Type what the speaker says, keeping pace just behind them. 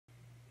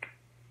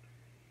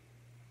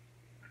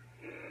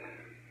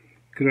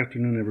Good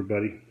afternoon,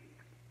 everybody.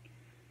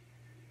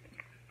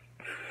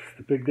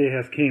 The big day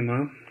has came,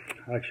 huh?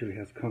 Actually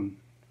has come.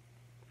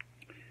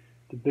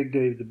 The big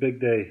day, the big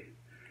day.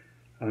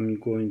 I'm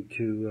going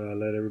to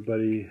let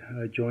everybody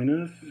join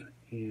us,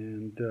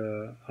 and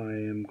I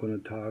am going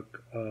to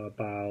talk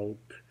about,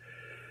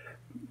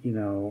 you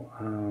know,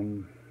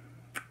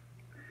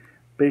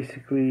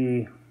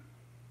 basically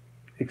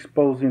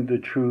exposing the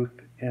truth,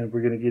 and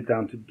we're going to get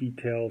down to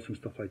details and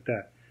stuff like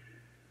that.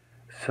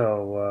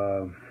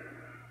 So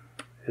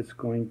it's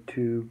going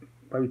to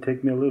probably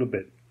take me a little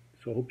bit.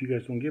 So I hope you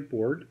guys don't get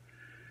bored.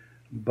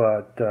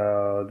 But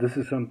this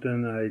is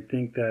something I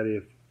think that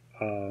if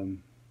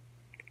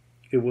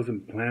it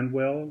wasn't planned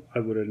well, I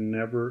would have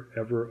never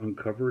ever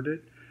uncovered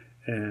it,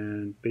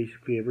 and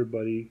basically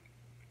everybody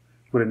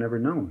would have never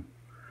known.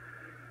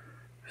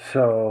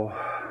 So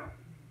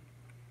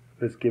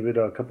let's give it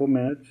a couple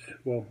minutes.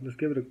 Well, let's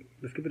give it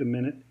a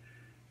minute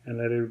and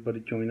let everybody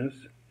join us.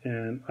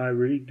 And I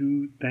really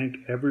do thank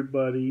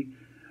everybody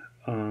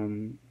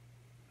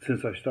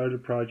since I started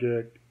the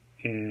project,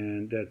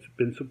 and that's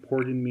been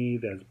supporting me,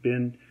 that's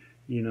been,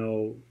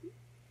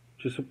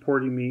 just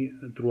supporting me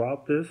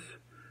throughout this.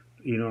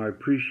 I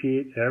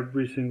appreciate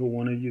every single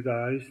one of you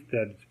guys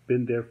that's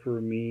been there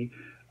for me.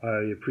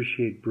 I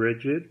appreciate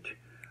Bridget.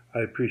 I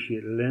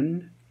appreciate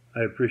Lynn.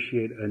 I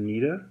appreciate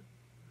Anita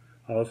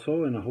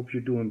also, and I hope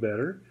you're doing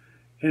better.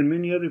 And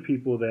many other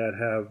people that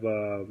have,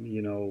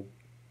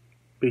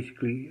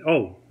 basically,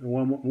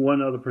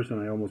 one other person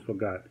I almost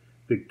forgot,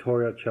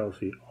 Victoria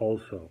Chelsea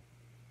also.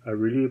 I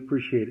really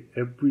appreciate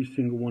every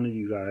single one of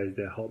you guys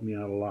that helped me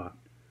out a lot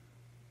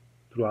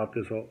throughout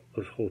this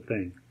whole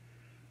thing.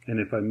 And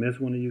if I miss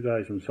one of you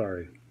guys, I'm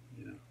sorry.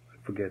 I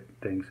forget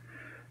things.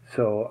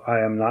 So I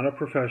am not a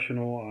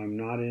professional. I'm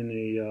not in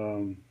a,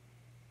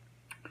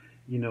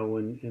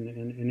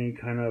 in any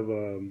kind of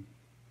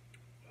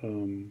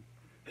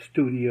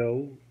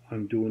studio.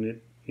 I'm doing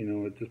it,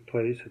 at this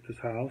place, at this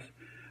house.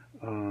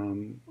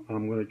 I'm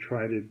going to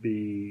try to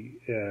be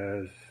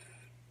as,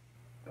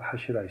 how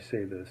should I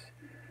say this?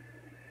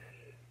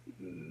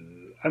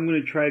 I'm going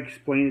to try to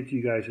explain it to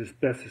you guys as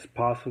best as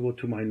possible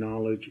to my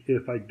knowledge.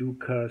 If I do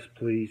cuss,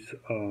 please,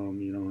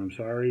 I'm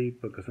sorry,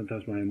 because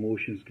sometimes my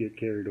emotions get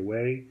carried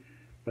away,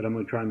 but I'm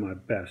going to try my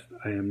best.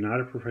 I am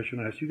not a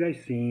professional. As you guys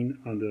seen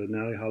on the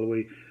Natalee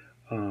Holloway,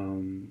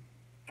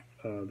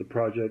 the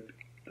project,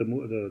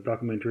 the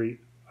documentary,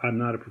 I'm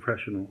not a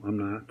professional. I'm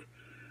not.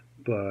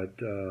 But,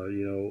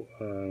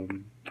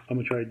 I'm going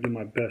to try to do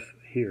my best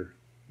here,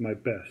 my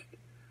best.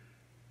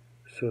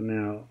 So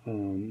now,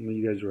 are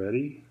you guys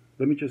ready?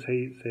 Let me just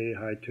say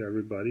hi to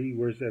everybody.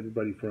 Where's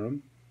everybody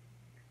from?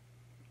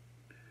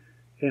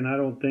 And I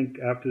don't think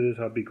after this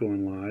I'll be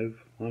going live,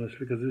 honestly,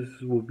 because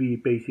this will be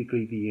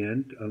basically the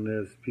end,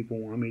 unless people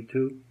want me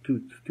to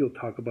still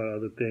talk about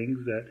other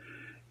things that,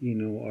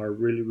 are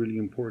really, really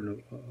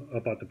important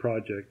about the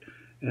project.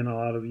 And a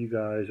lot of you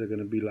guys are going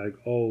to be like,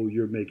 oh,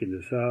 you're making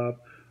this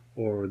up,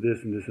 or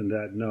this and this and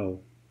that.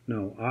 No,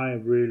 I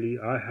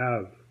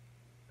have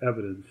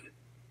evidence.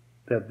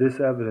 That this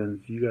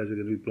evidence, you guys are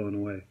going to be blown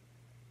away.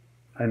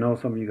 I know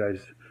some of you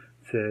guys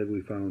said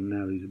we found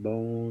Natalee's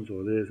bones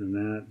or this and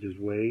that. Just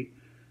wait,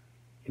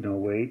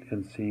 wait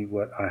and see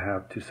what I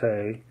have to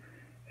say.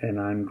 And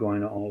I'm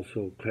going to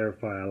also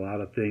clarify a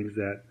lot of things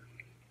that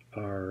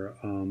are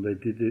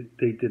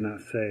they did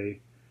not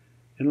say,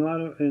 and a lot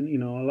of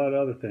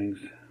other things,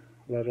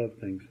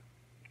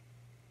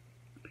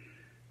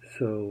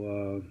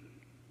 So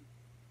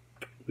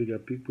we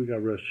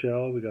got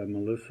Rochelle, we got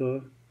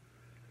Melissa.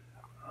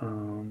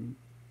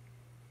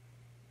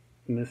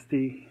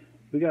 Misty,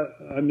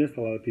 I missed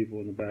a lot of people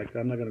in the back.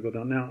 I'm not going to go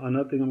down. Now,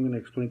 another thing I'm going to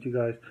explain to you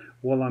guys,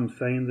 while I'm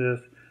saying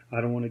this, I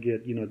don't want to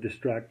get,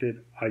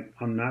 distracted.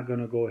 I'm not going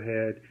to go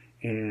ahead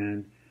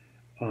and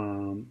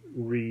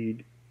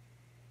read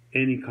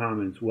any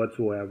comments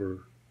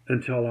whatsoever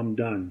until I'm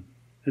done.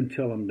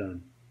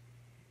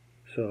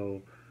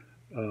 So,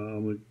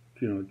 I'm going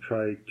to,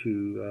 try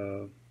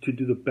to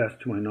do the best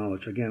to my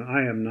knowledge. Again,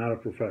 I am not a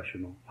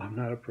professional. I'm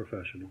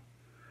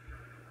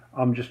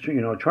just,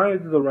 trying to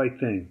do the right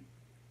thing.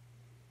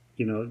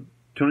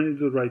 Trying to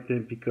do the right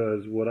thing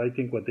because what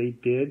they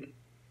did,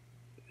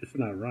 it's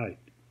not right.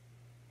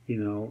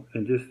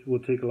 And this will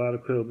take a lot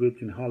of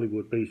credibility in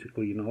Hollywood,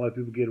 basically. A lot of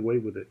people get away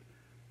with it.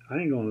 I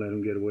ain't going to let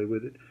them get away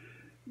with it.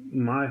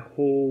 My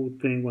whole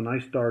thing when I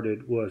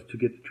started was to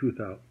get the truth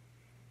out,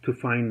 to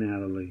find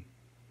Natalee,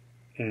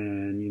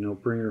 and,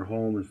 bring her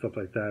home and stuff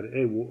like that.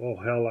 Hey,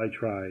 hell, I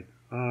tried,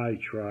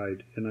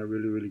 and I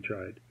really, really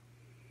tried.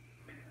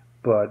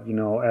 But,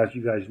 as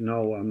you guys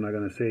know, I'm not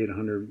going to say it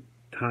 100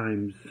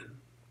 times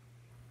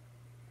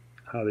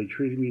how they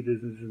treated me,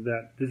 this and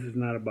that. This is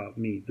not about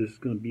me. This is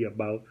going to be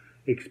about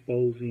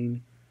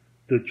exposing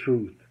the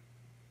truth,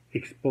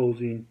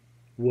 exposing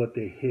what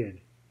they hid,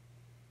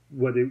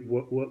 what they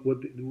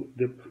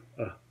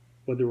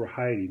were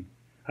hiding.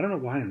 I don't know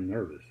why I'm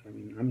nervous. I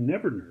mean, I'm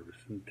never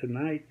nervous. And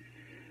tonight,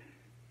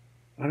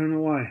 I don't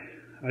know why.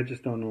 I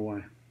just don't know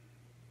why.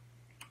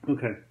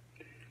 Okay.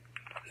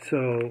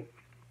 So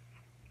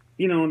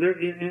you know, there,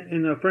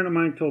 and a friend of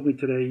mine told me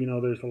today, you know,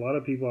 there's a lot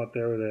of people out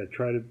there that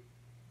try to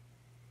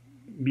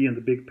be in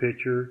the big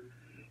picture,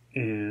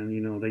 and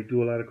you know, they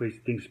do a lot of crazy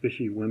things,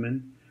 especially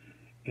women,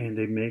 and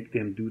they make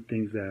them do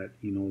things that,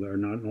 you know, are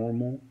not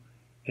normal,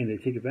 and they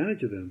take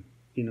advantage of them.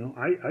 You know,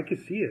 I could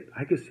see it.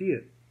 I could see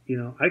it. You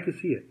know, I could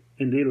see it.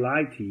 And they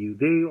lie to you.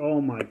 They, oh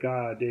my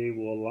God, they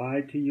will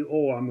lie to you.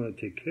 Oh, I'm going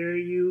to take care of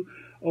you.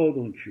 Oh,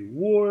 don't you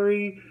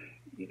worry.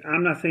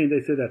 I'm not saying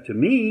they said that to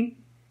me,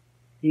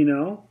 you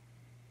know,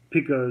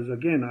 because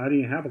again, I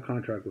didn't have a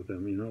contract with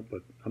them, you know,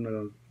 but I'm not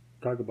going to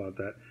talk about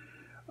that.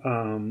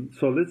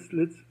 So let's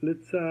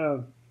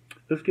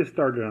get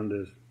started on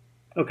this.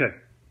 Okay.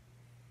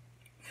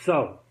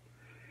 So,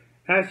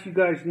 as you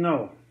guys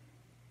know,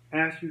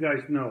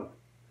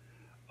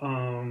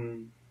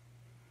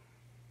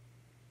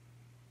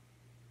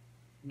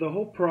 the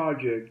whole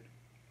project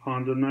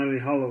on the Natalee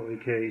Holloway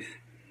case,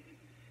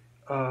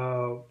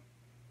 I'll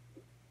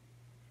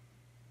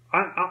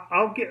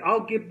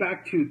get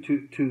back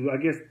to I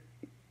guess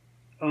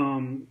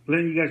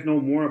letting you guys know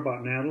more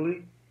about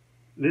Natalee.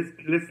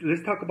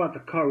 Let's talk about the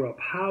cover up,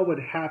 how it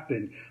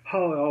happened,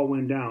 how it all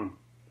went down.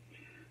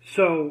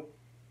 So,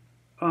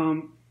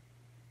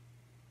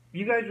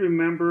 you guys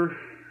remember?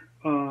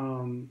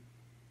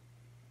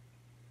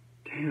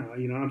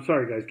 You know, I'm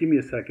sorry, guys. Give me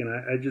a second.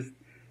 I just,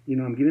 you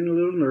know, I'm getting a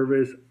little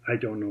nervous. I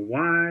don't know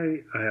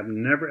why. I have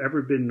never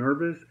ever been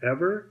nervous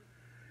ever.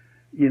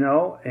 You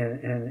know,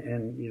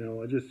 and you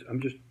know, I'm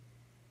just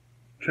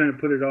trying to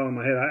put it all in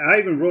my head. I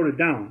even wrote it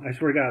down. I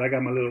swear to God, I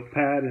got my little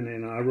pad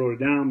and I wrote it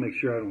down, make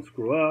sure I don't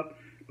screw up,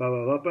 blah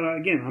blah blah. But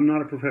again, I'm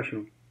not a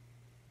professional.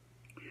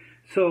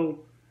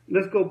 So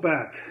let's go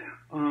back.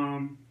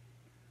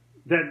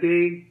 That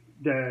day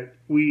that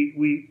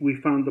we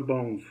found the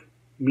bones,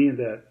 me and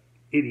that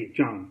idiot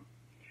John.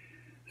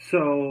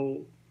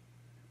 So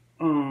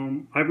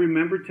I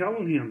remember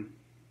telling him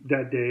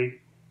that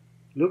day,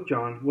 look,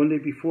 John, one day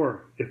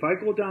before, if I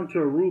go down to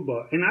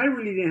Aruba, and I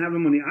really didn't have the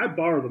money, I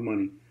borrowed the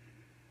money.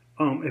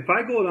 If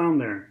I go down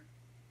there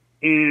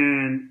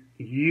and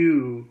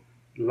you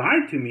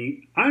lie to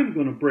me, I'm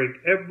going to break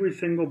every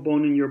single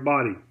bone in your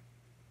body.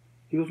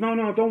 He goes, no,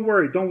 don't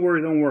worry.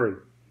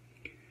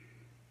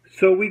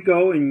 So we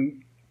go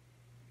and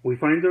we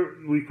find the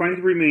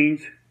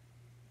remains,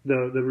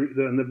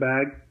 in the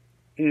bag,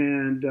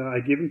 and I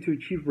give them to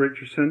Chief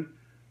Richardson.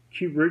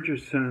 Chief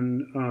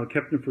Richardson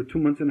kept them for 2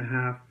 months and a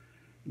half,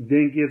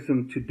 then gives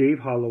them to Dave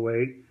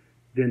Holloway.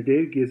 Then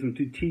Dave gives them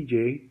to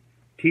TJ.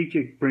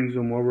 TJ brings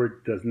them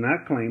over, does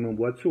not claim them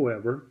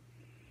whatsoever.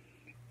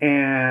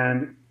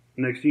 And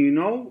next thing you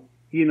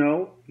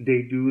know,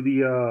 they do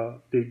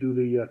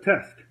the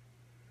test.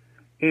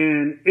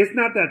 And it's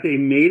not that they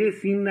made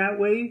it seem that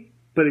way,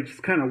 but it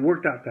just kind of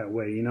worked out that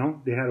way, you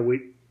know. They had to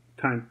wait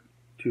time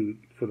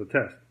for the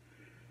test.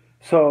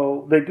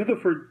 So they do the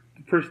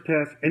first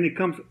test, and it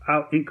comes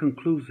out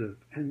inconclusive.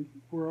 And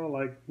we're all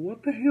like,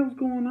 what the hell's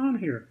going on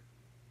here?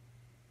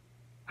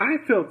 I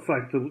felt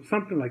like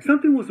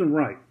something wasn't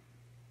right.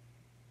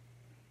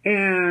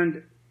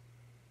 And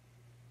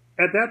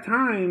at that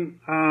time,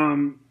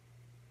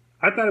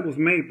 I thought it was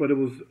May, but it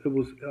was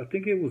I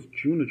think it was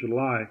June or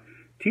July.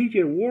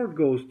 TJ Ward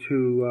goes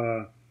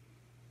to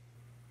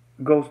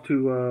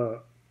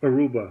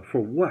Aruba for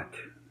what?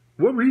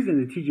 What reason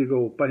did TJ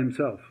go by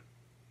himself?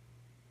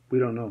 We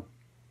don't know.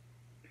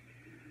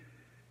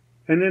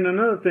 And then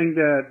another thing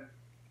that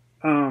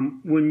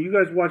when you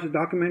guys watch the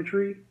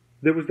documentary,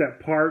 there was that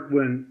part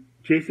when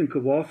Jason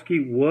Kowalski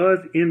was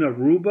in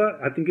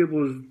Aruba. I think it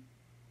was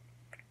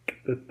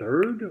the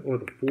 3rd or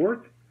the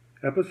 4th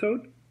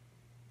episode.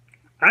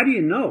 I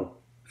didn't know.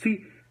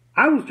 See,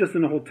 I was just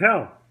in a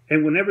hotel.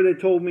 And whenever they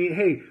told me,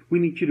 hey, we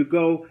need you to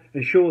go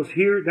and show us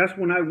here, that's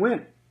when I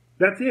went.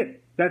 That's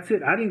it.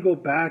 I didn't go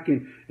back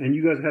and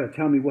you guys had to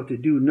tell me what to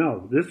do.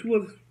 No, this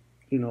was,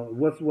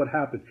 what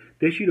happened.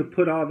 They should have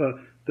put all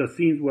the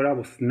scenes where I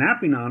was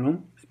snapping on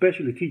them,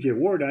 especially TJ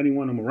Ward. I didn't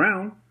want him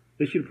around.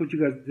 They should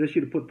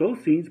have put those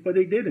scenes, but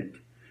they didn't.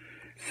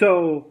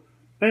 So,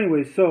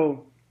 anyway,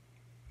 to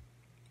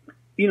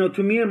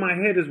me in my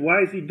head is,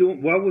 why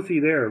was he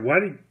there? Why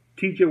did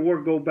TJ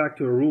Ward go back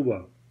to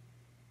Aruba?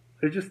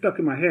 It just stuck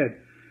in my head.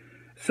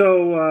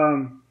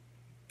 So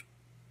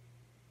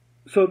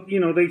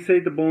they say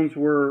the bones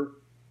were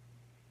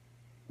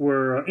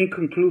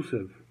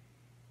inconclusive.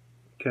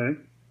 Okay?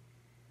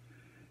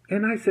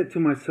 And I said to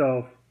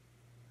myself,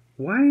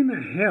 why in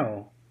the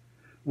hell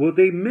will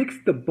they mix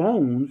the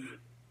bones?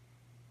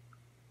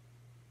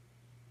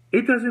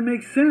 It doesn't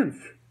make sense.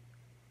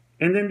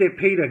 And then they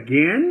paid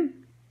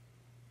again?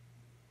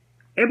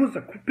 It was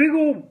a big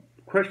old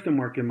question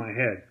mark in my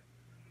head.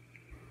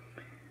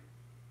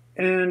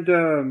 And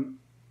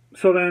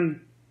so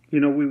then,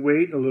 we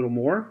wait a little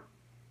more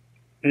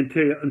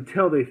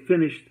until they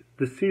finished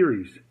the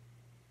series.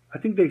 I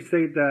think they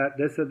said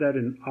that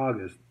in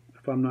August.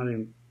 If I'm not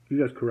in, you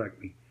guys correct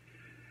me.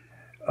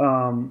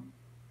 And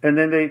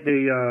then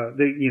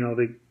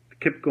they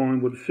kept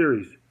going with the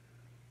series,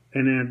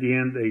 and then at the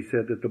end they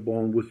said that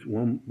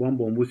one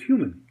bone was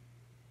human.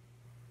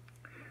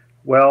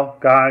 Well,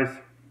 guys,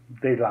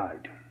 they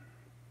lied.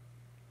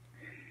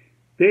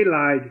 They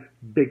lied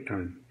big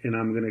time, and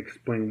I'm going to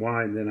explain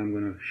why, and then I'm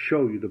going to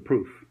show you the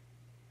proof.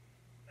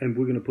 And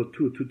we're going to put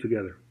two and two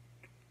together.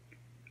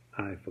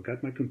 I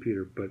forgot my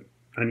computer, but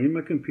I need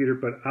my computer,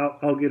 but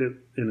I'll get it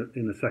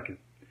in a second.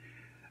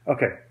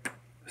 Okay,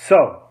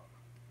 so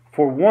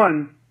for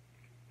one,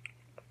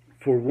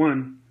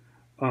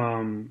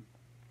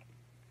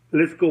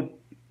 let's go.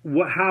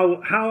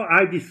 How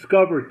I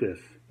discovered this?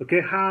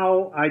 Okay,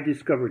 how I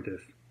discovered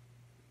this.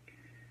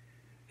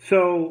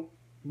 So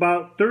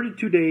about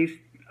 32 days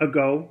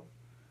ago,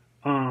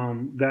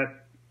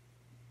 that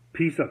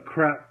piece of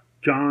crap,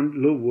 John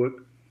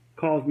Ludwick,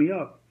 calls me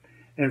up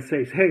and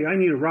says, "Hey, I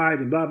need a ride,"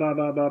 and blah blah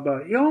blah blah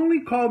blah. He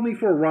only called me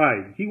for a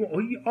ride. He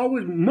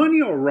always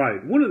money or a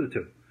ride, one of the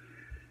two.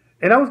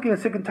 And I was getting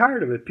sick and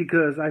tired of it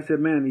because I said,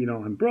 "Man,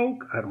 I'm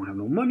broke. I don't have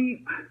no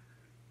money.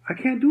 I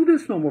can't do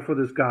this no more for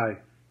this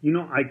guy.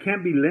 I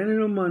can't be lending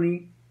him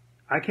money.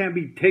 I can't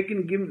be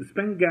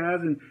spend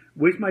gas and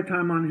waste my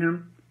time on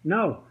him.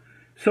 No."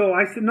 So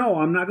I said, "No,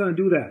 I'm not going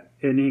to do that."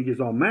 And he gets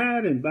all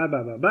mad and blah,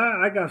 blah, blah,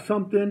 blah. I got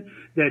something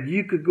that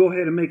you could go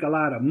ahead and make a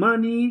lot of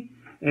money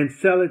and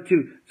sell it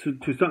to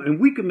some, and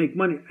we could make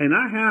money. And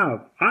I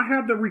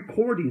have the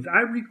recordings. I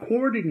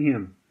recorded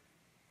him.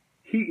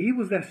 He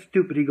was that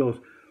stupid. He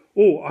goes,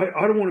 "Oh,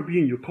 I don't want to be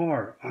in your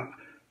car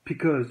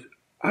because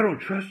I don't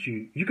trust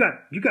you. You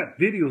got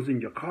videos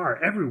in your car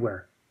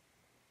everywhere."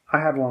 I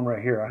have one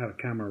right here. I have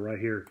a camera right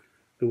here.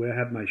 The way I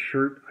have my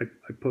shirt, I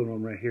put it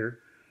on right here,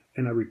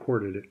 and I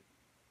recorded it.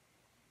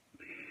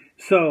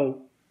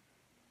 So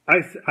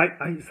I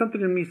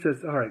something in me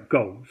says, "All right,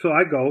 go." So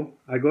I go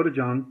to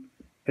John,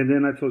 and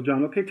then I told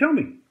John, "Okay, tell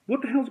me,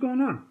 what the hell's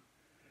going on?"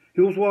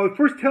 He goes, "Well,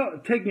 first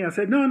take me." I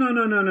said,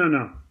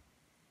 No.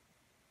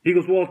 He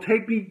goes, "Well,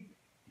 take me,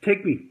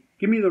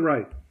 give me the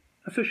ride."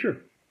 I said, "Sure."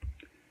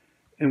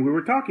 And we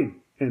were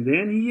talking, and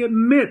then he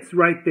admits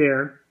right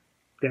there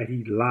that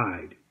he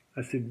lied.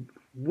 I said,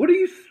 What are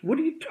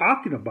you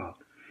talking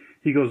about?"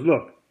 He goes,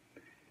 "Look,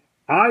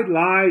 I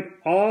lied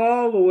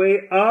all the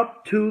way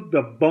up to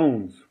the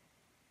bones.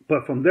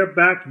 But from there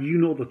back, you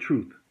know the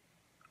truth.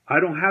 I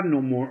don't have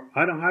no more.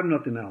 I don't have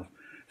nothing else.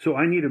 So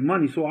I needed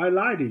money, so I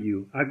lied to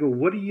you." I go,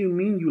 "What do you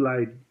mean you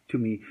lied to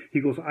me?"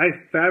 He goes, "I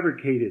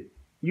fabricated."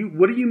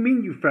 What do you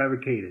mean you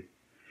fabricated?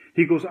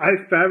 He goes, "I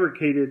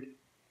fabricated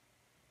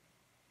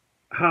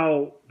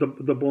how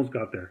the bones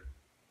got there."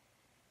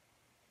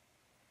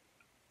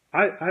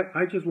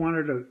 I just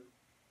wanted to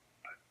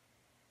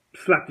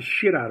slap the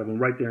shit out of him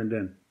right there and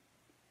then.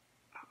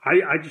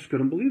 I just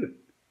couldn't believe it.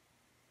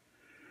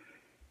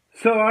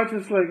 So I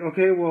just like,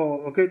 okay,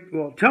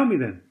 well, tell me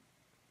then.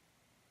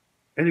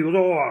 And he goes,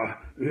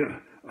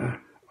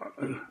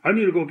 I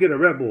need to go get a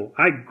Red Bull.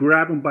 I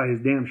grabbed him by his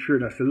damn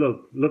shirt. I said,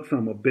 look,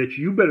 son of a bitch,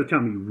 you better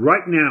tell me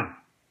right now.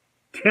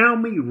 Tell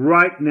me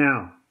right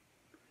now.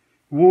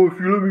 "Well, if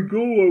you let me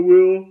go, I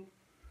will."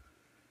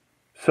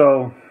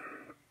 So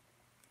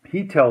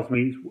he tells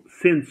me,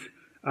 since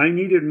I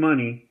needed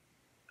money,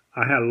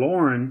 I had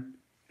Lauren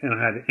and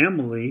I had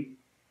Emily.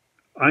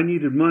 I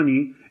needed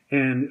money,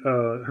 and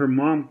her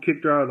mom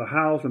kicked her out of the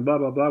house and blah,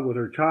 blah, blah with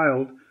her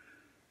child.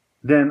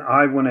 Then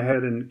I went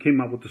ahead and came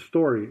up with the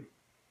story.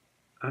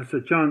 I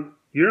said, "John,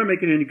 you're not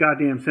making any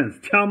goddamn sense.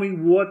 Tell me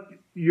what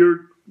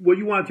you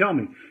want to tell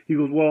me." He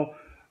goes, "Well,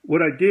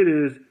 what I did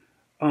is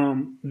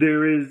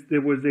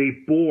there was a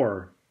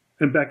boar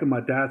in back of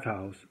my dad's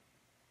house."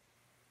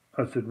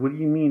 I said, "What do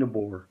you mean a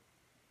boar?"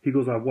 He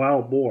goes, "A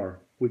wild boar.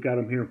 We got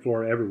them here in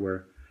Florida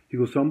everywhere." He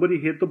goes, "Somebody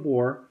hit the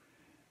boar,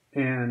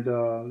 and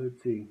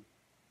let's see.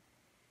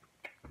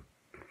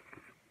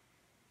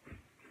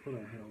 What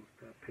the hell is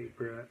that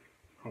paper at?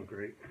 Oh,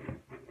 great.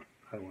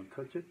 I don't want to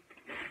touch it."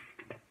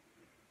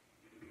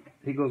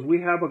 He goes, my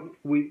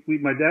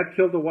dad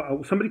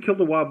somebody killed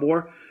a wild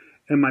boar,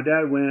 and my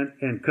dad went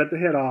and cut the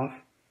head off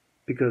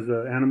because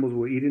animals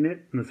were eating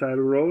it on the side of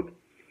the road,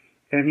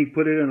 and he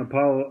put it in a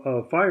pile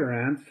of fire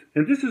ants.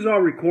 And this is all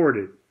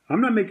recorded.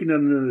 I'm not making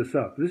none of this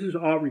up. This is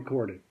all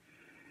recorded.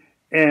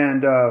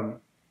 And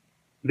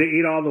they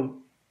ate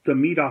all the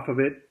meat off of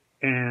it,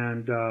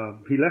 and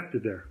he left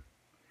it there.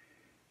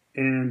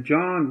 And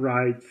John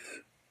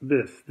writes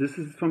this. This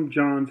is from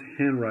John's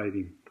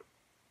handwriting.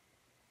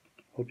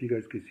 Hope you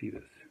guys can see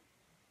this.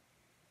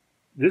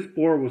 This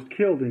boar was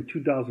killed in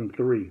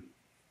 2003.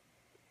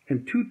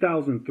 In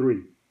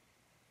 2003.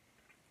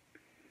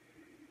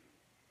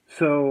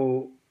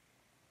 So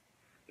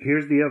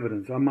here's the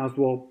evidence. I might as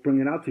well bring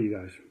it out to you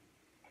guys.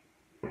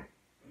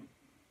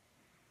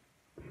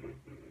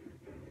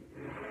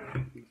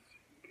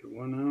 Get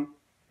one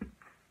out.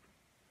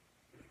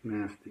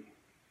 Nasty.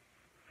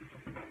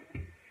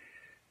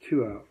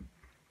 Two out.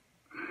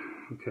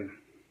 Okay.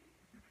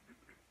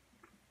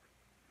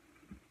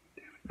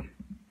 Damn it.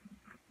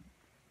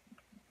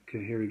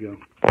 Okay, here we go.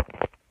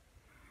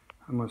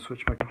 I'm going to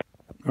switch my...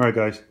 Alright,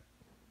 guys.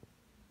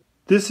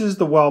 This is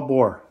the wild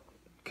boar.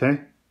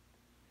 Okay?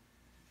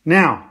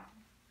 Now,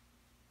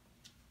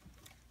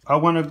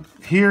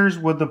 here's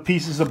where the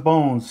pieces of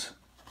bones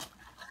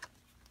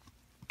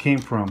came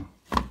from.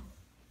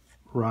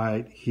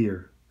 right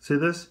here. See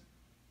this?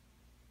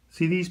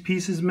 See these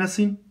pieces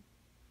missing?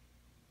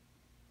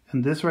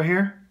 And this right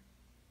here?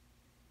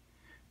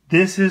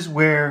 This is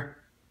where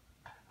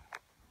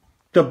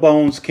the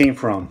bones came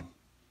from.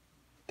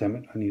 Damn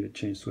it, I need to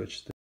change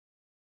switch.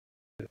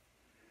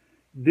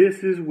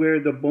 This is where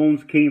the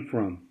bones came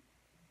from.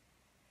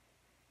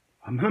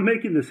 I'm not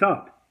making this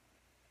up.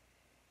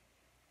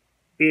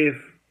 If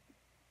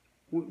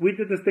we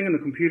did this thing on the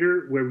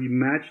computer where we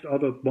matched all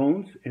the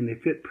bones and they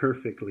fit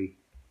perfectly.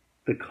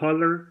 The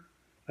color,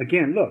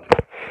 again, look.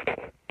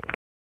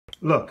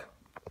 Look,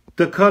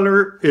 the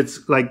color,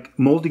 it's like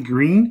moldy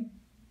green,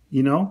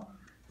 you know?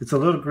 It's a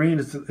little green,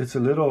 it's a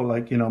little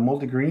like, you know,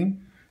 moldy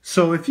green.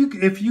 So if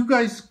you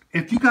guys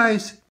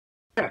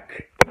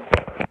check,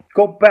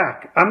 go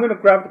back. I'm gonna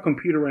grab the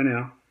computer right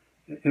now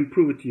and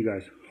prove it to you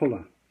guys. Hold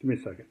on, give me a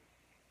second.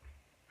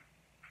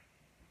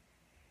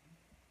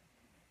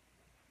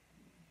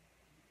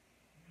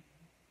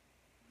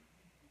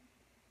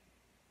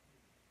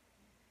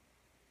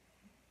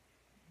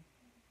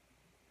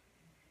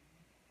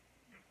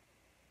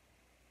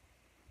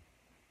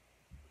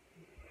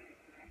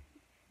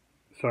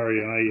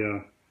 Sorry,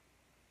 I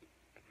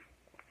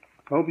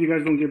hope you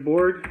guys don't get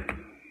bored.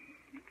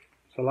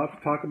 It's a lot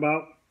to talk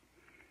about.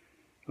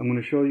 I'm going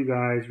to show you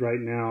guys right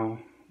now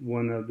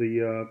one of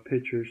the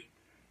pictures,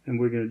 and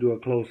we're going to do a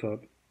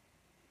close-up.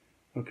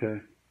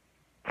 Okay.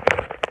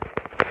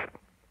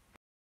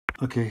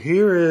 Okay,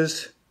 here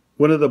is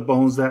one of the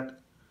bones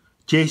that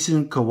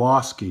Jason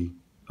Kowalski.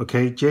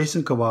 Okay,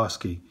 Jason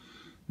Kowalski.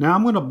 Now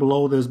I'm going to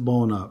blow this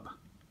bone up.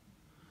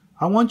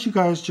 I want you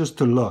guys just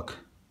to look.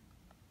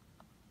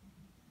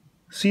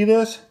 See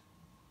this?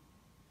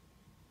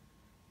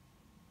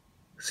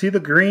 See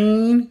the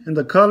green and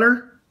the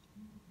color?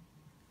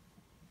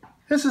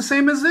 It's the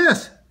same as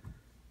this.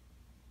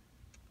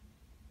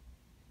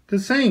 The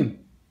same.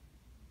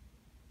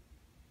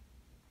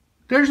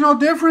 There's no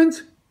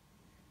difference.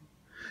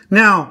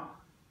 Now,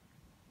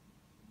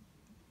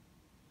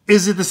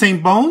 is it the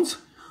same bones?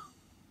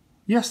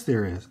 Yes,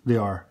 there is. They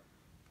are.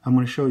 I'm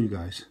going to show you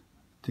guys.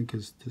 I think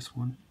it's this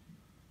one.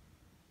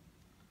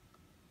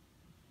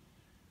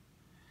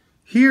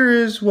 Here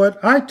is what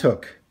I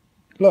took.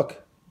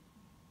 Look.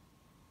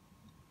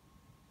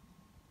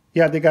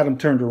 Yeah, they got them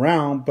turned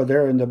around, but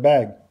they're in the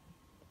bag.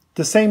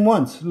 The same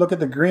ones. Look at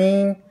the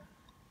green.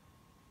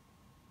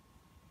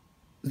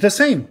 The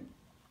same.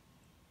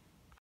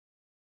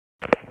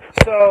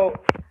 So,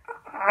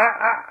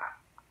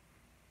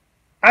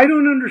 I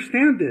don't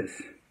understand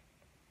this.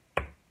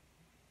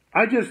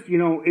 I just, you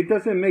know, it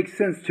doesn't make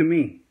sense to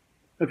me.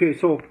 Okay,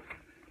 so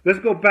let's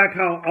go back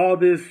how all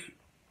this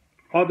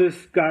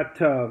got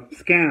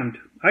scammed.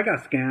 I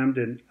got scammed,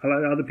 and a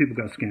lot of other people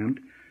got scammed.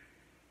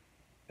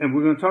 And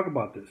we're going to talk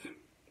about this.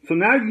 So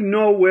now you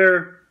know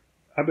where.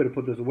 I better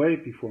put this away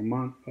before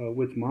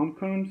Whit's mom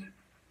comes.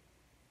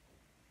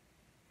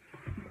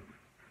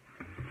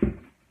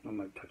 I'm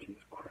not touching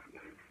this crap.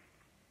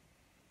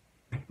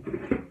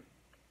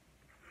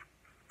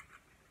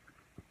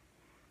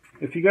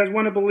 If you guys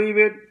want to believe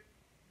it,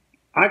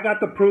 I got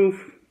the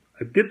proof.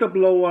 I did the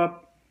blow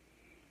up.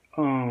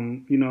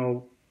 You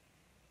know,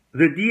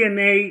 the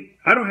DNA.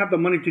 I don't have the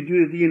money to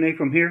do the DNA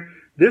from here.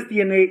 This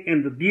DNA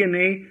and the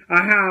DNA,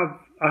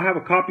 I have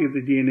a copy of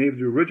the DNA, of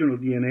the original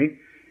DNA,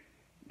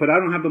 but I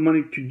don't have the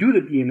money to do the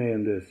DNA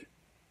in this.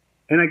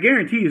 And I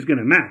guarantee you it's going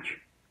to match.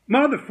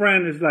 My other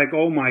friend is like,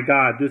 oh my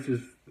God, this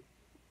is,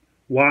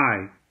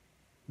 why?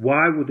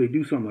 Why would they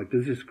do something like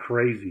this? This is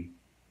crazy.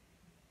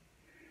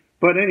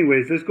 But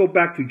anyways, let's go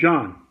back to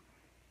John.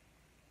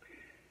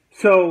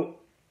 So,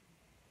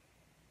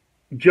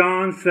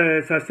 John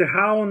says, I said,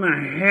 how in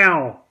the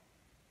hell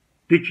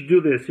did you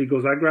do this? He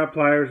goes, I grabbed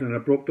pliers and I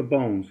broke the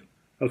bones.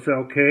 I said,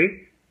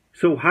 okay.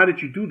 So how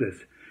did you do this?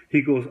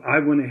 He goes, I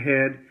went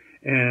ahead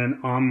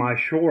and on my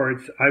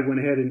shorts, I went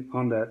ahead and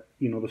on that,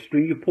 you know, the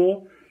string you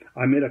pull,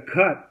 I made a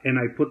cut and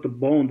I put the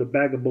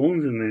bag of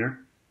bones in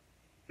there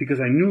because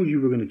I knew you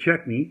were going to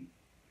check me.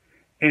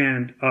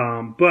 And,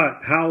 but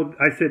how,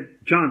 I said,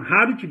 John,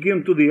 how did you get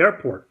them to the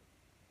airport?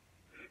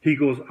 He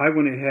goes, I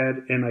went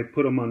ahead and I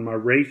put them on my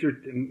razor,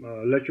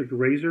 electric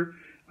razor.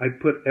 I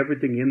put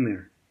everything in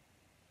there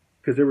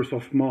because they were so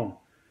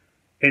small.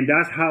 And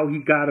that's how he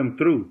got them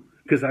through.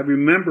 Because I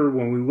remember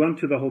when we went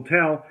to the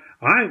hotel,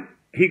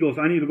 he goes,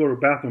 I need to go to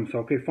the bathroom. So,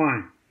 okay,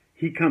 fine.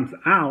 He comes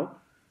out.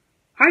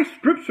 I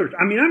strip searched.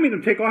 I mean, I made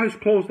him take all his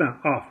clothes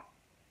off.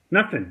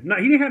 Nothing.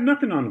 He didn't have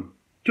nothing on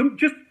him.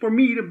 Just for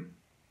me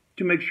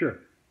to make sure.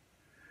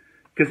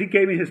 Because he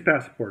gave me his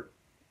passport.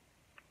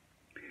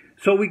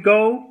 So we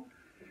go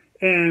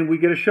and we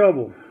get a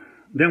shovel.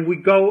 Then we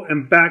go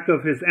and back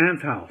of his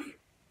aunt's house.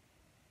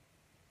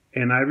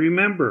 And I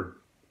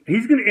remember,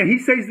 and he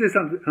says this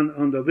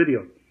on the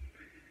video.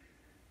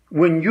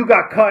 When you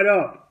got caught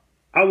up,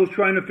 I was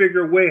trying to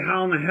figure a way,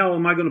 how in the hell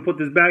am I going to put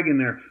this bag in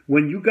there?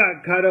 When you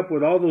got caught up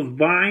with all those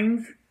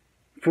vines,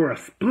 for a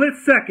split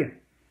second,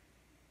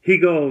 He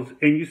goes,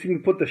 and you see me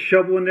put the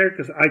shovel in there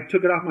because I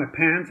took it off my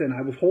pants and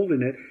I was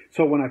holding it.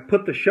 So when I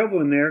put the shovel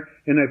in there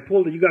and I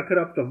pulled it, you got cut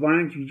up the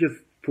vines. You just,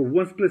 for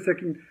one split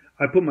second,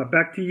 I put my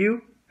back to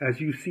you,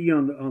 as you see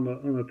on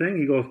the thing.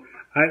 He goes,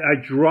 I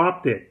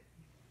dropped it,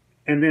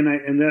 and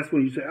that's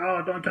when you say,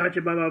 oh, don't touch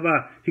it, blah blah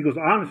blah. He goes,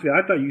 honestly,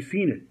 I thought you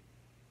seen it.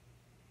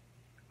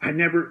 I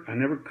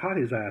never caught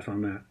his ass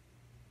on that.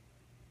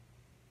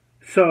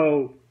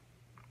 So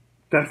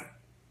that's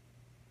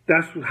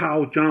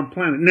how John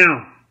planned it.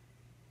 Now,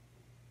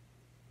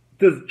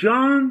 does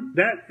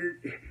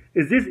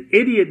is this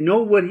idiot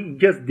know what he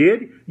just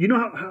did? You know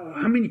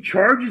how many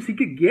charges he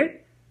could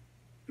get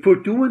for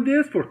doing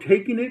this, for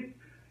taking it,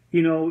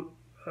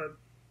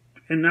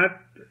 and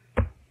not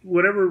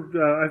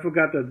whatever. I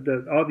forgot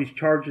all these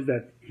charges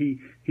that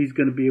he's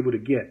going to be able to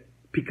get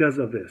because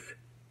of this,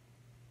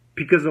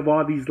 because of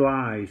all these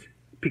lies,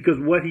 because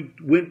what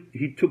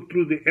he took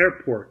through the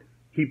airport,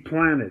 he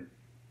planned it.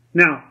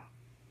 Now,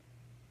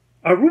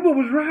 Aruba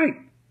was right.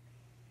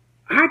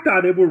 I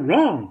thought they were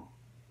wrong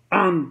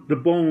on the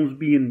bones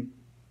being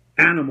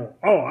animal.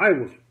 Oh, I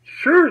was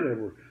sure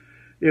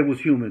it was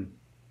human.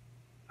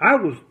 I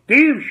was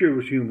damn sure it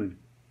was human.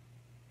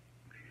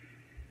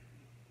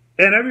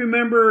 And I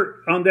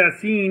remember on that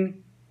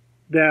scene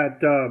that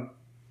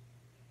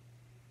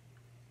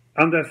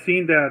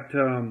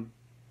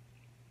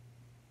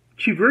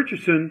Chief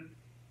Richardson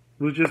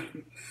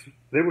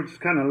they were just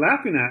kind of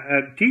laughing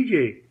at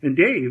TJ and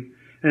Dave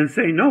and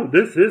saying, no,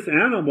 this is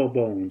animal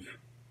bones.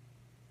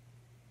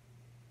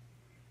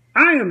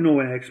 I am no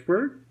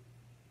expert.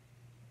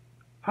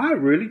 I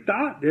really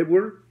thought they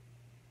were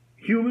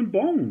human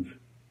bones.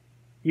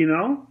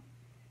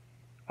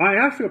 I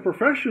asked a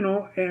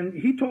professional and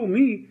he told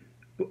me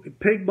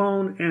pig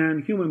bone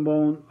and human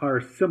bone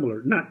are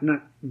similar. Not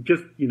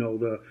just,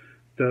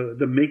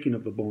 the making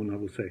of the bone, I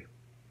would say.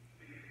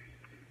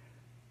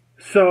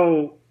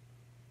 So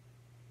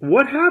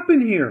what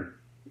happened here?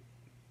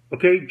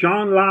 Okay,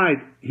 John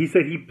lied. He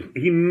said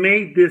he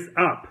made this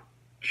up.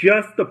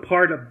 Just the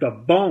part of the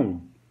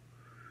bone.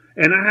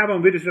 And I have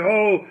on video say,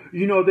 oh,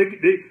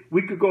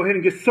 we could go ahead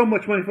and get so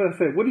much money for that. I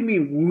said, what do you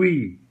mean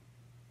we?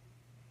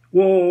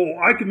 Well,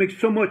 I could make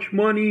so much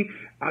money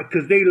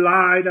because they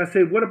lied. I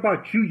said, what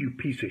about you, you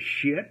piece of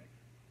shit?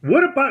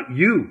 What about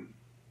you?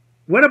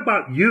 What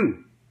about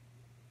you?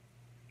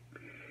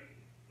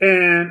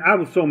 And I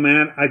was so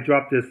mad, I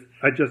dropped this.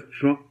 I just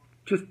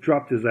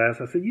dropped his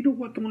ass. I said, you know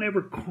what? Don't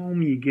ever call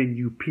me again,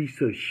 you piece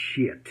of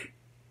shit.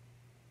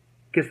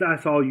 Because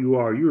that's all you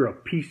are. You're a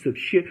piece of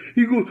shit.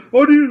 He goes, I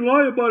didn't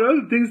lie about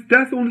other things.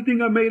 That's the only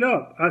thing I made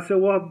up. I said,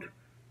 well,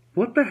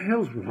 what the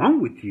hell's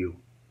wrong with you?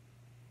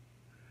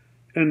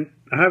 And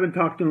I haven't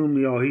talked to him.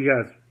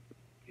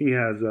 He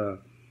has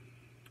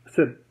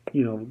said,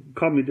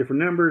 called me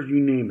different numbers, you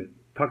name it.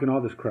 Talking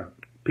all this crap.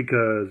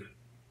 Because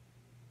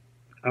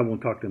I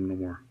won't talk to him no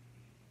more.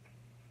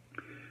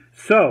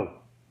 So,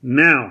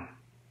 now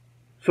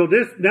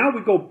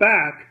we go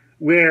back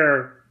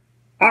where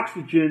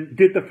Oxygen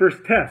did the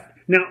first test.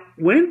 Now,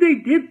 when they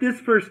did this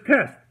first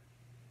test,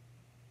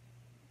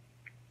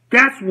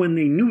 that's when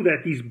they knew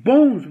that these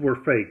bones were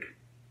fake.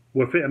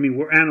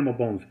 Were animal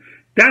bones.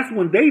 That's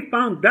when they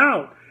found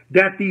out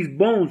that these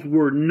bones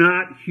were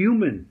not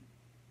human.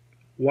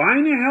 Why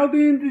in the hell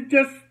didn't they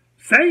just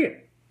say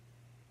it?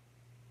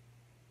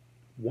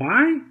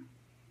 Why?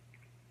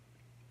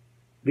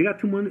 They got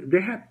too money.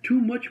 They had too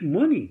much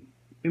money.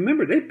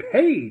 Remember, they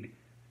paid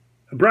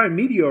Brian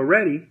Media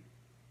already.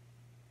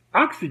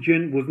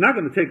 Oxygen was not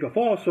going to take a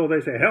fall, so they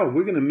say, hell,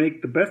 we're going to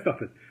make the best of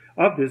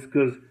this,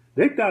 because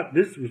they thought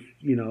this was,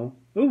 it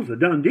was a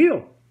done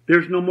deal.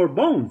 There's no more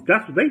bones.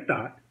 That's what they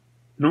thought.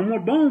 No more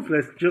bones.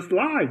 Let's just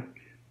lie.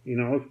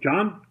 If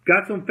John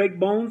got some fake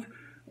bones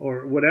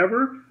or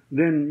whatever,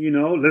 then,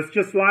 let's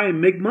just lie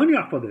and make money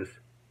off of this.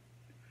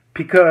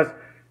 Because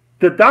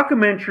the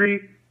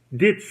documentary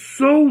did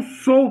so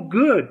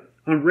good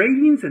on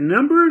ratings and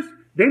numbers,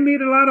 they made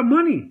a lot of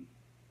money.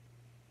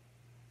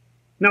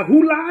 Now,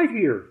 who lied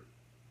here?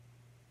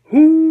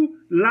 Who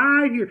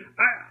lied here?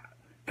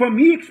 For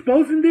me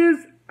exposing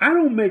this, I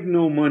don't make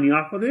no money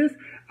off of this.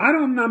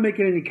 I'm not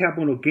making any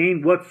capital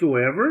gain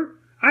whatsoever.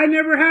 I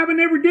never have and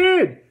never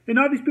did. And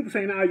all these people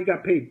saying, you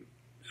got paid.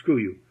 Screw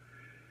you.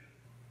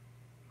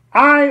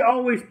 I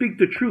always speak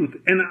the truth.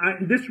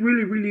 And this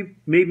really, really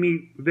made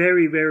me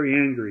very, very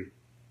angry.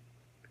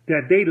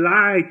 That they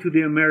lied to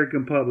the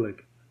American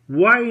public.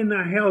 Why in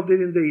the hell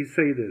didn't they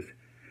say this?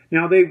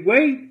 Now, they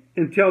wait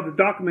until the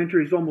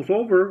documentary is almost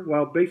over.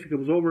 Well, basically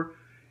it was over.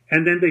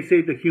 And then they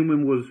say the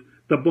human was,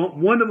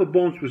 one of the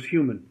bones was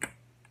human.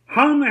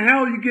 How in the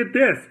hell you get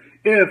this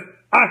if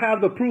I have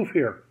the proof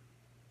here?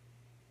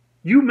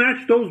 You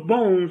match those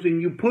bones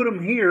and you put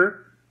them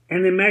here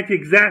and they match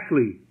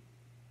exactly.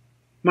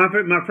 My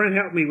friend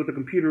helped me with the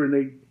computer and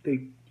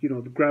they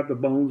grabbed the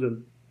bones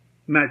and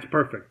match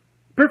perfect.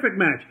 Perfect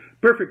match.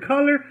 Perfect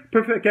color,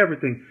 perfect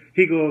everything.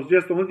 He goes,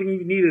 just the only thing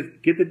you need is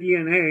get the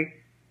DNA.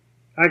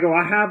 I go,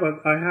 I have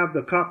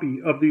the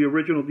copy of the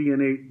original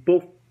DNA.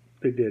 Both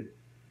they did.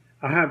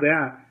 I have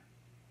that.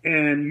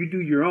 and you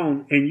do your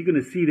own, and you're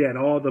going to see that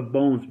all the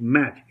bones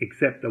match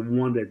except the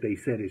one that they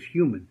said is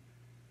human,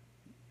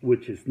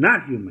 which is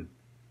not human.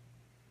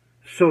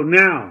 So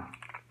now,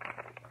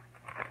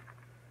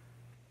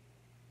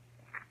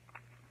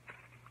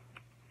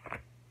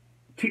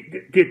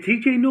 did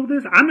TJ know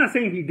this? I'm not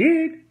saying he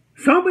did.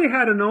 Somebody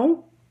had to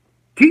know.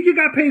 TJ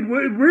got paid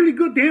really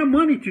good damn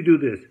money to do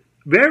this.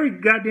 Very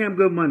goddamn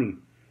good money.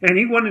 And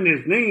he wanted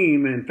his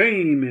name and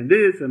fame and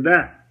this and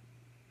that.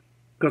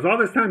 Because all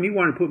this time he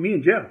wanted to put me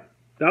in jail.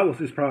 That was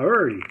his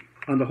priority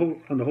on the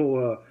whole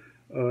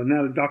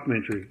Natalee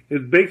documentary.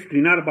 It's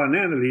basically not about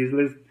Natalee. It's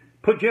let's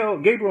put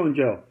Gabriel in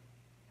jail.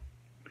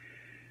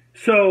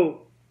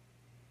 So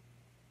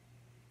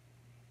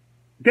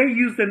they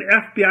used an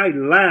FBI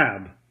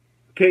lab.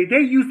 Okay, they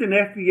used an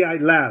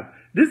FBI lab.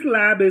 This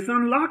lab is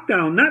on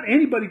lockdown. Not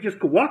anybody just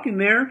could walk in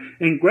there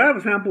and grab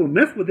a sample and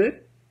mess with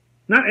it.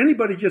 Not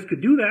anybody just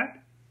could do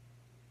that.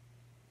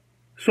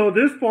 So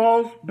this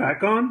falls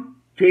back on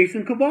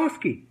Jason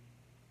Kowalski.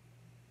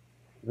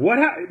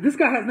 This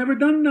guy has never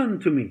done nothing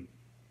to me.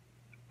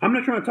 I'm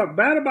not trying to talk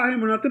bad about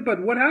him or nothing,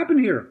 but what happened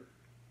here?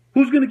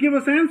 Who's going to give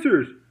us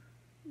answers?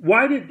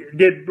 Why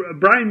did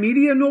Brian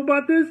Media know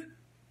about this?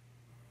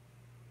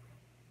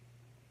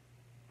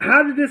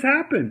 How did this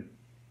happen?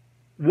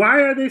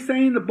 Why are they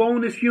saying the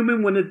bone is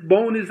human when the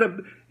bone is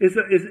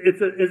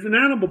an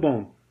animal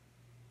bone?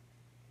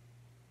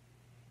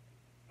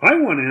 I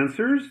want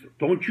answers.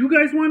 Don't you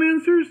guys want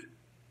answers?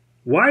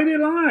 Why they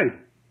lied?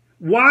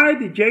 Why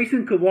did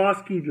Jason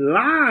Kowalski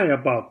lie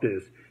about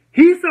this?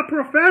 He's a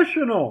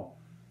professional.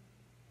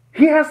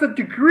 He has a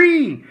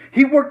degree.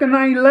 He worked in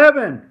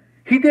 9/11.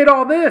 He did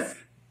all this.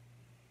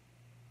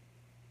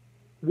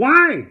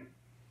 Why?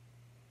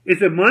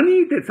 Is it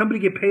money? Did somebody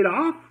get paid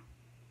off?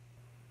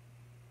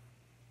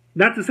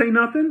 Not to say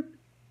nothing?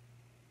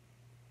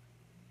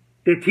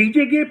 Did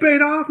TJ get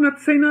paid off not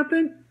to say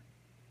nothing?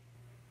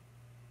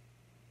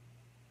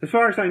 As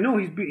far as I know,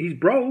 he's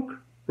broke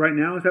right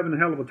now. He's having a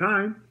hell of a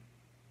time.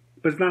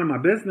 But it's none of my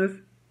business.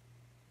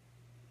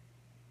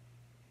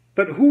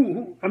 But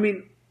who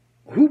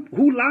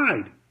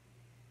lied?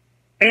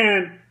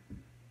 And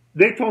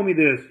they told me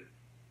this.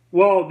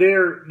 Well,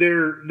 they're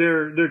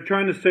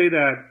trying to say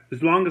that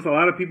as long as a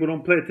lot of people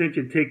don't pay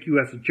attention, take you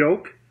as a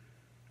joke,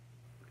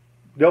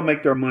 they'll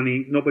make their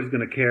money. Nobody's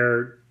going to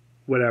care.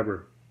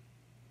 Whatever.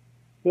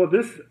 Well,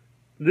 this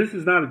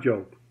is not a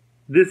joke.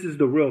 This is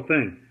the real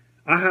thing.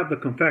 I have the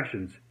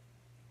confessions.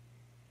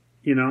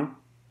 You know,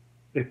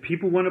 if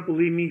people want to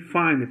believe me,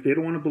 fine. If they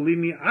don't want to believe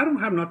me, I don't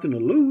have nothing to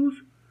lose.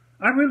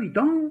 I really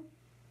don't.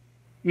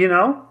 You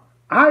know,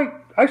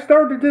 I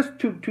started this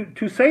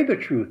to say the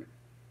truth.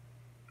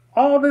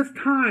 All this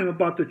time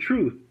about the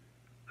truth.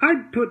 I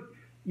put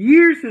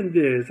years in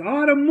this, a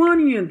lot of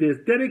money in this,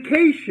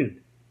 dedication.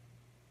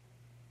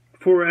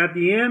 For at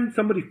the end,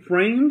 somebody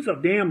frames a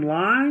damn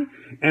lie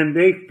and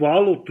they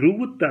follow through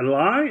with that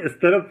lie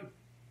instead of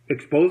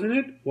exposing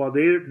it. Well,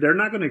 they're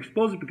not going to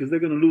expose it because they're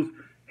going to lose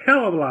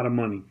hell of a lot of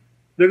money.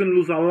 They're going to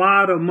lose a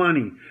lot of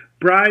money.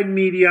 Bride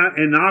Media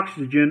and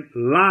Oxygen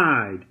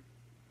lied.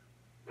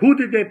 Who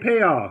did they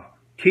pay off?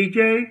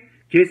 TJ?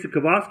 Jason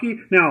Kowalski?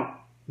 Now,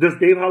 does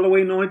Dave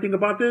Holloway know anything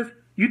about this?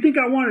 You think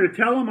I wanted to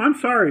tell him? I'm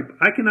sorry.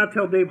 I cannot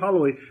tell Dave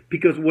Holloway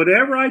because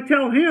whatever I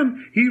tell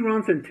him, he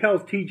runs and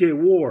tells TJ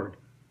Ward.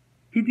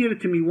 He did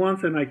it to me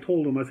once and I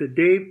told him, I said,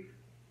 Dave,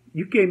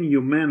 you gave me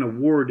your man a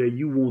word that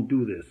you won't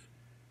do this.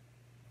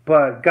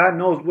 But God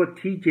knows what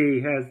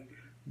TJ has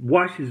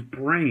washed his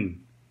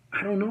brain.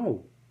 I don't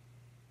know.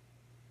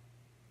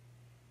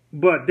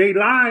 But they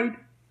lied.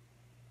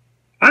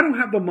 I don't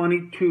have the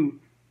money to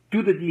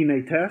do the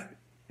DNA test.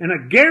 And I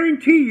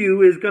guarantee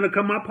you it's going to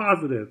come out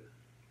positive.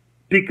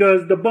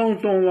 Because the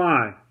bones don't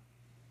lie.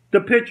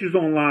 The pictures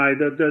don't lie.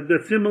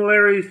 The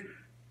similarities,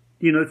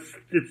 you know,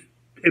 it's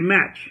a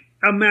match.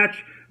 A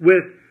match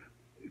with,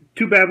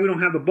 too bad we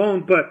don't have the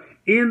bones, but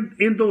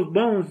in those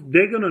bones,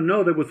 they're going to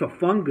know there was a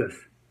fungus.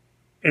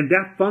 And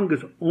that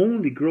fungus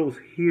only grows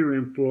here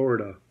in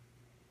Florida.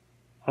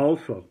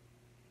 Also.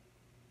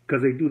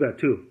 Because they do that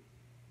too.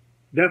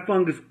 That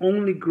fungus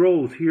only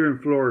grows here in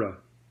Florida.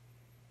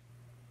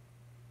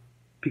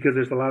 Because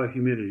there's a lot of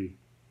humidity.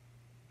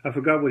 I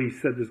forgot what he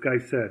said, this guy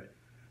said.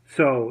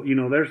 So, you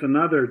know, there's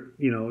another,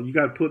 you know, you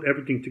got to put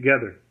everything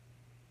together.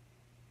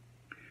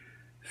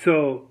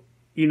 So,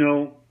 you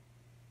know,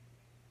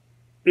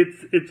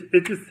 it's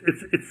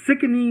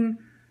sickening.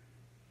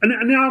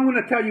 And now I'm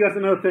going to tell you guys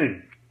another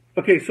thing.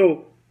 Okay,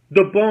 so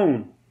the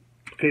bone,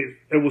 okay,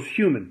 it was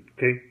human.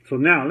 Okay, so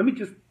now let me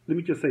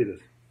just say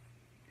this.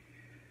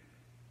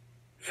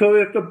 So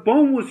if the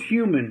bone was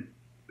human,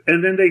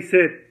 and then they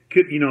said,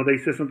 they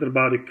said something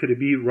about it, could it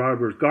be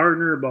Robert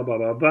Gardner, blah, blah,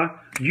 blah, blah.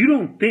 You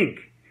don't think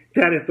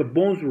that if the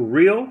bones were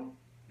real,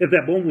 if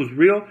that bone was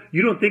real,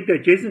 you don't think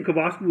that Jason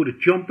Kowalski would have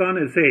jumped on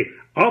it and say,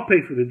 I'll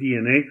pay for the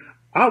DNA.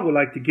 I would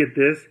like to get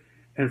this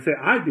and say,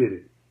 I did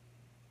it.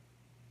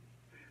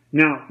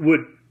 Now,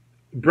 would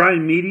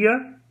Brian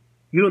Media,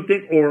 you don't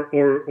think,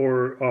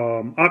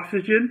 or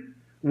Oxygen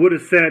would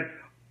have said,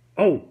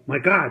 oh my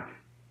God,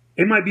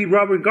 It might be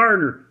Robert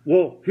Gardner.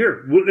 Well,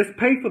 let's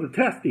pay for the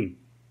testing.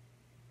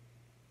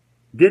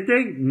 Did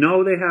they?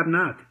 No, they have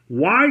not.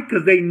 Why?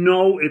 Because they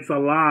know it's a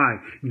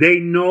lie. They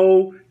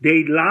know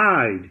they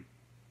lied.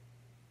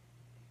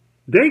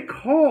 They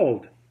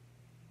called.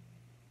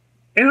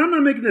 And I'm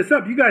not making this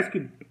up. You guys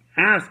could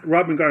ask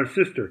Robin Gardner's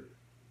sister.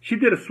 She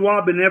did a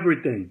swab and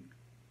everything.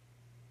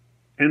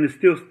 And it's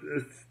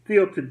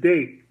still to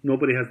date,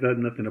 nobody has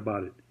done nothing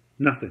about it.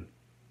 Nothing.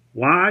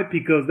 Why?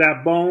 Because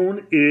that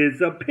bone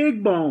is a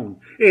pig bone.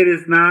 It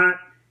is not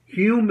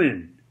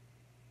human.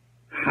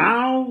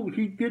 How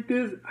he did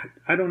this,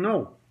 I don't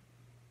know.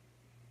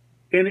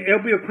 And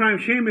it'll be a crime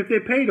shame if they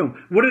paid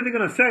him. What are they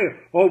going to say?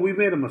 Oh, we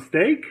made a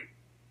mistake?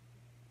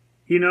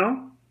 You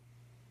know?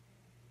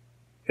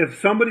 If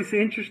somebody's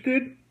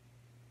interested,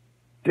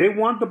 they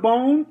want the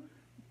bone,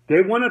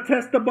 they want to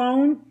test the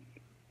bone,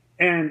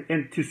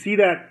 and to see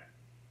that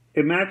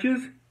it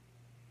matches,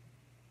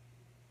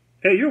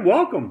 hey, you're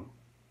welcome.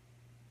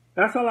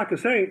 That's all I can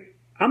say.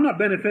 I'm not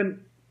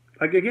benefiting,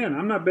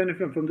 I'm not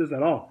benefiting from this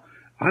at all.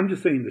 I'm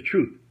just saying the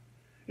truth.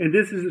 And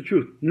this is the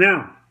truth.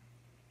 Now,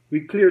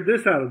 we cleared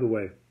this out of the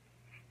way.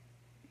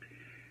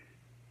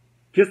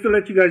 Just to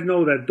let you guys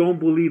know that don't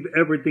believe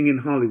everything in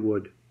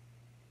Hollywood.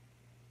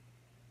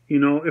 You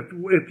know, if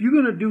you're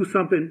going to do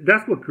something,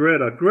 that's what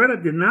Greta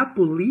did not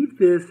believe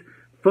this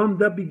from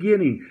the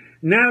beginning.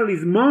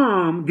 Natalee's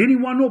mom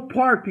didn't want no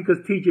part because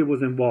TJ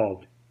was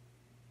involved.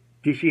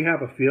 Did she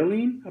have a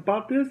feeling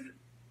about this?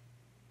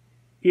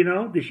 You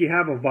know, did she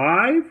have a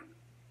vibe?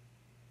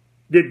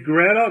 Did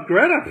Greta,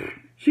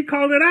 she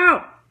called it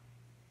out.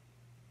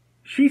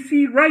 She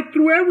see right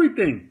through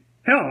everything.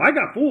 Hell, I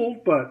got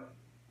fooled, but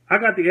I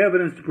got the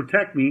evidence to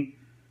protect me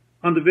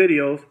on the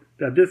videos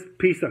that this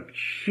piece of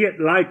shit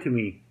lied to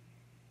me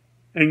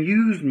and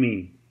used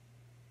me.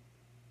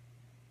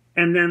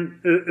 And then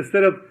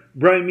instead of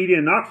Bright Media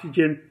and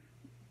Oxygen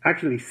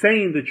actually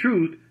saying the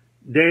truth,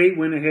 they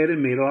went ahead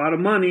and made a lot of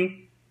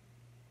money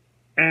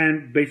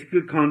and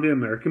basically conned the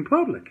American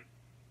public,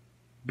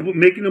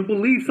 making them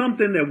believe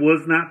something that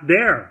was not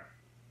there.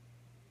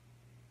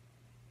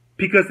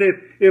 Because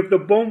if the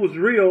bone was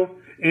real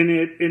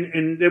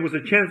and there was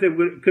a chance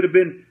it could have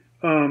been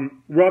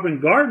Robin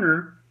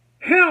Gardner,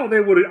 hell,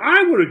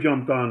 I would have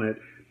jumped on it.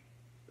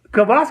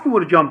 Kowalski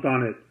would have jumped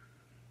on it.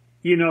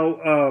 You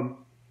know,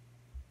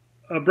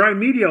 Bright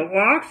Media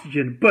or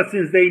Oxygen. But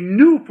since they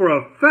knew for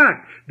a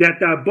fact that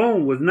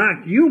bone was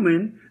not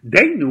human,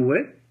 they knew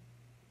it.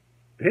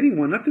 They didn't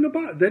want nothing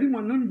about it. They didn't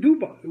want nothing to do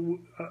about it.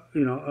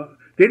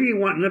 They didn't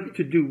want nothing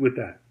to do with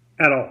that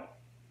at all.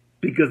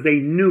 Because they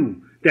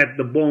knew that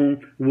the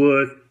bone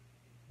was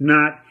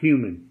not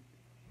human.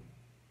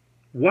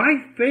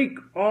 Why fake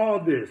all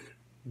this?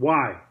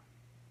 Why?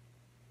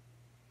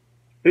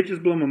 It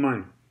just blew my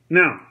mind.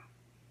 Now,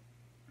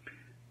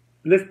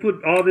 let's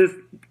put all this,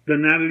 the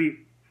Natalee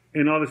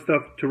and all this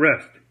stuff to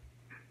rest.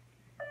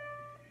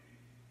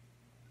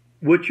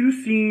 What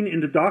you've seen in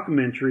the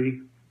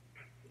documentary,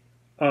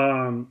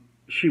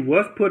 she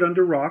was put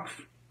under rocks.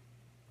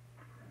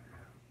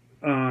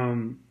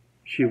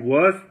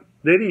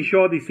 They didn't show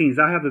all these scenes.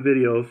 I have the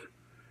videos.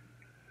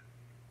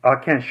 I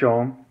can't show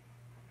them.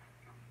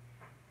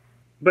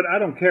 But I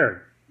don't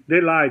care.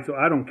 They lied, so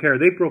I don't care.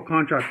 They broke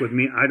contract with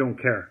me. I don't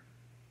care.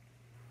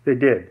 They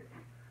did.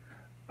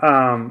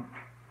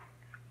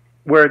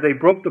 Where they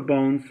broke the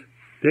bones,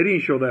 they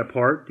didn't show that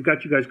part. They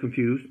got you guys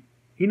confused.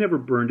 He never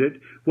burned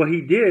it. What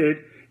he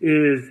did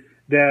is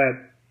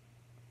that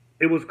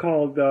it was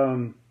called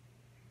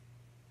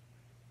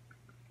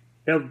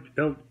El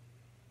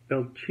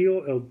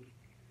Chio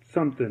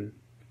something.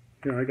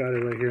 Here, I got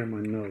it right here in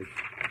my notes.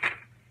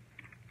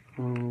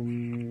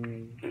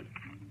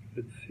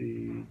 Let's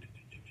see.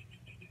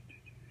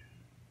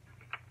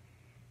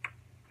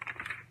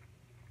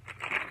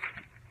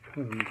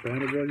 I'm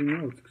bad at writing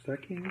notes because I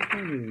can't even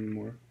find it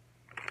anymore.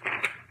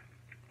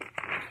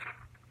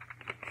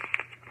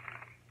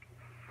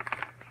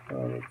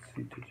 Let's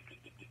see.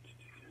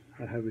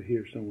 I have it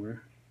here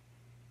somewhere.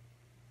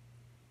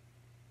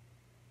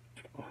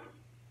 Oh.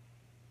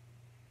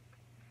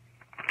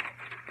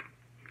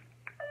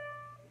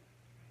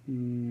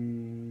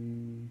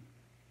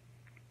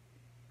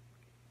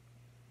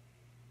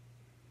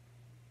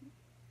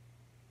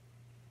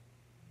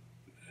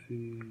 Let's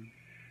see.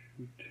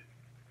 Shoot.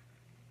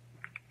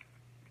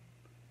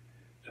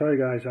 Sorry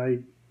guys, I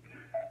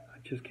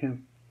just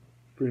can't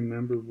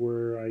remember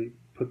where I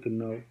put the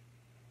note.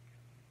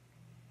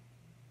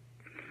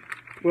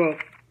 Well,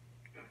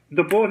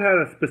 the boat had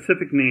a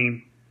specific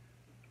name.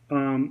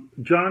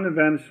 John and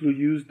Vanessa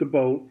used the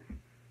boat.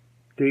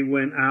 They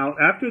went out.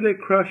 After they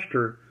crushed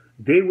her,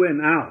 they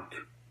went out.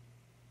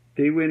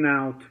 They went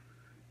out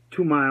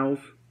 2 miles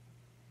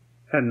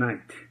at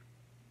night.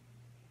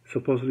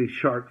 Supposedly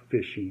shark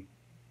fishing.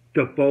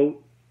 The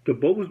boat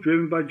was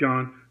driven by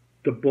John.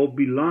 The boat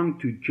belonged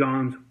to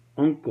John's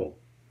uncle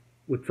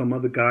with some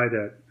other guy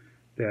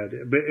but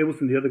it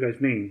wasn't the other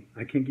guy's name.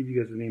 I can't give you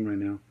guys the name right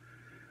now.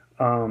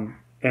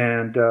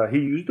 And he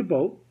used the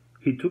boat.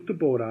 He took the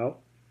boat out,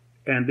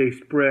 and they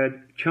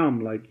spread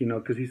chum, like,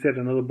 because he said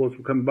another boats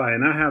were coming by,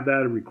 and I have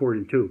that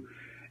recording too.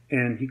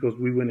 And he goes,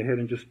 we went ahead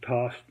and just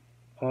tossed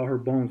all her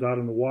bones out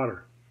in the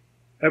water,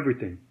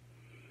 everything.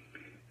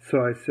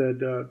 So I said,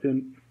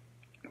 then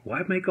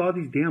why make all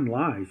these damn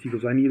lies? He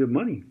goes, I needed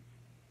money.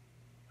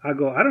 I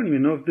go, I don't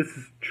even know if this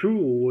is true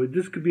or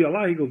this could be a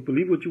lie. He goes,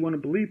 believe what you want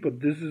to believe, but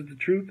this is the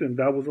truth, and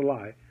that was a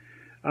lie.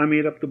 I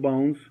made up the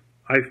bones.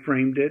 I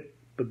framed it,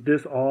 but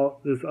this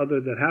other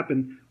that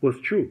happened was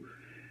true.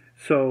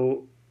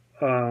 So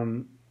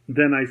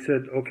then I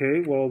said,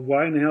 okay, well,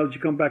 why in the hell did you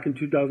come back in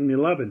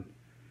 2011?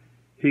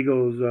 He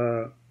goes,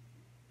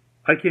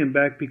 I came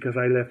back because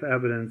I left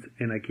evidence,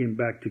 and I came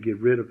back to get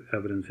rid of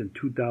evidence in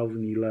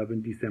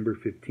 2011, December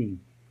 15th.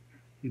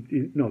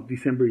 No,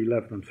 December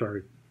 11th, I'm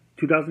sorry.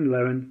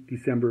 2011,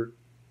 December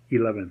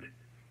 11th.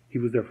 He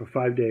was there for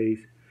 5 days,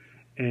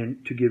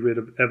 and to get rid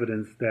of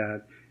evidence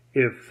that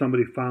if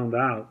somebody found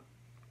out,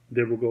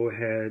 they would go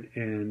ahead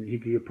and he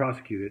could get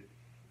prosecuted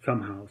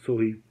somehow. So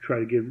he tried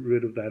to get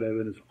rid of that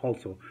evidence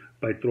also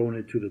by throwing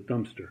it to the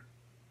dumpster.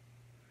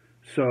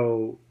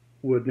 So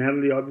would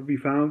Natalee ever be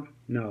found?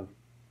 No.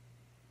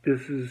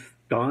 This is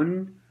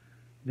done.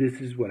 This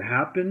is what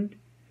happened.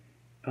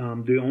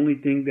 The only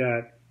thing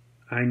that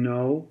I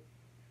know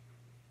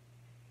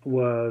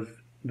was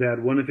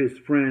that one of his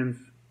friends,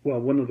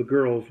 well, one of the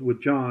girls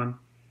with John,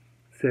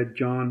 said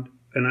John,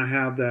 and I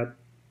have that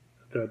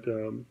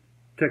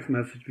text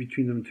message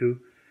between them two.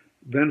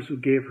 Vanessa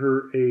gave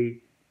her a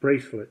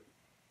bracelet,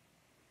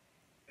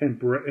 and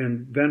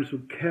Vanessa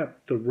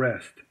kept the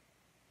rest.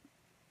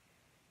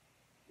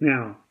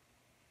 Now,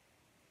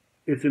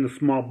 it's in a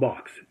small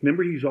box.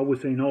 Remember, he's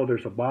always saying, oh,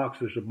 there's a box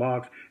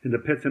in the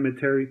pet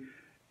cemetery.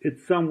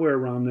 It's somewhere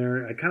around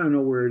there. I kind of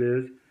know where it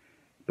is,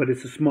 but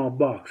it's a small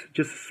box,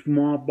 just a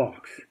small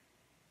box.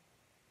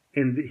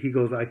 And he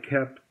goes, I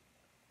kept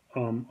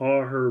all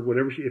her,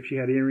 whatever, if she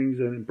had earrings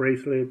and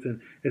bracelets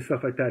and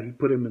stuff like that, he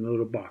put them in a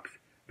little box.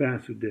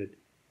 Vanessa did.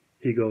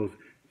 He goes,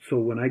 so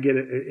when I get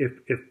it,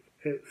 if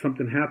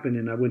something happened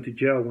and I went to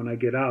jail, when I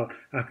get out,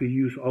 I could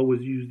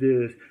always use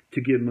this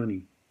to get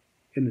money.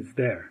 And it's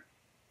there.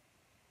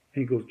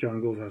 And he goes,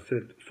 John goes, I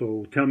said,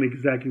 so tell me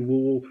exactly.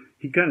 Well,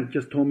 he kind of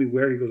just told me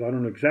where. He goes, I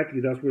don't know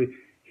exactly. That's where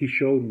he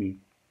showed me.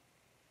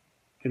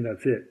 And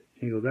that's it.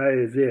 He goes, that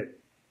is it.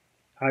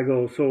 I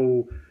go,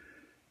 so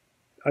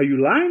are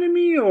you lying to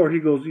me? Or he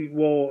goes,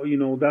 well,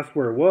 that's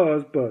where it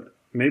was, but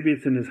maybe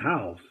it's in his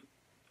house.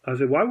 I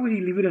said, why would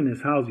he leave it in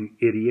his house, you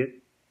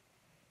idiot?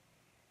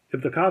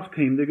 If the cops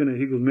came, he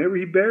goes, maybe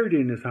he buried it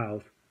in his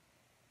house.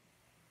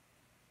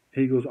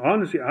 He goes,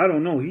 honestly, I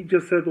don't know. He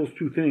just said those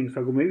two things.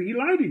 I go, maybe he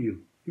lied to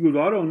you. He goes,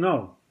 I don't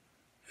know.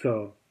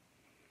 So,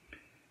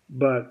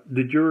 but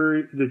the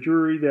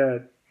jury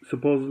that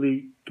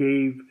supposedly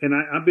gave, and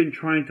I've been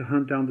trying to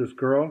hunt down this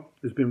girl.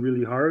 It's been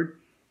really hard.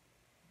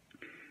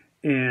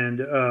 And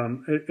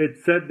it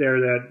said there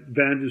that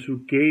Vanders who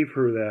gave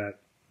her that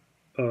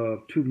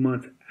 2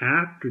 months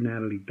after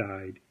Natalee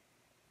died,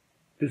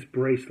 this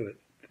bracelet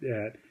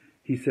that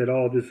he said,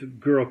 oh, this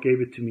girl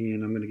gave it to me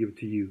and I'm going to give it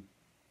to you.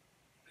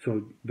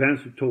 So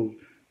Vanders told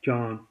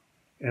John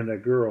and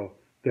that girl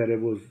that it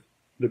was,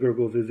 the girl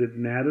goes, is it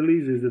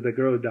Natalee's? Is it the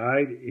girl who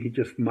died? He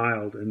just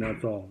smiled, and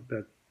that's all.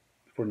 That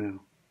for now.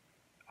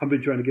 I've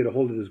been trying to get a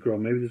hold of this girl.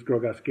 Maybe this girl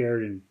got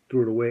scared and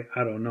threw it away.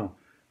 I don't know.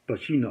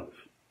 But she knows.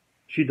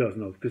 She does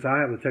know, because I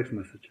have the text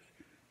messages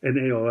and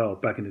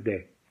AOL back in the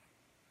day.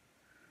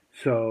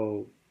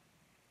 So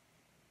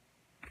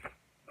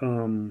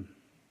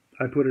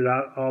I put it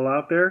all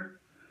out there.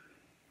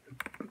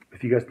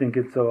 If you guys think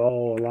it's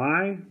all a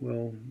lie,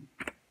 well,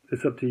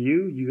 it's up to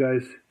you. You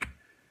guys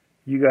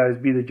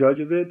be the judge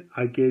of it.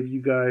 I showed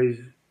you guys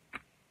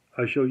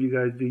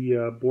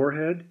the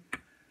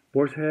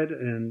boar's head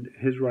and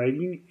his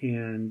writing,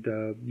 and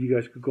you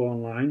guys could go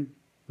online,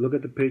 look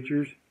at the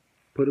pictures,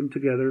 put them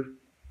together.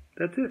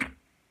 That's it.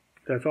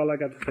 That's all I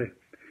got to say.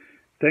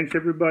 Thanks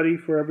everybody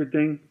for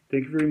everything.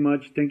 Thank you very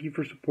much. Thank you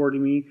for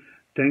supporting me.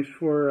 Thanks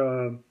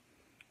for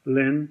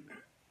Lynn,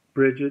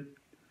 Bridget.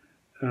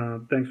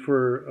 Thanks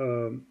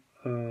for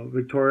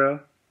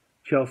Victoria,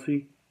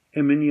 Chelsea,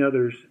 and many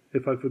others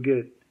if I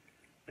forget.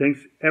 Thanks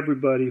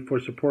everybody for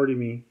supporting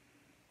me.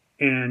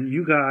 And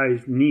you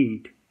guys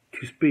need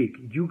to speak.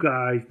 You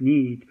guys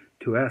need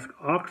to ask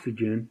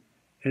Oxygen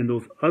and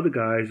those other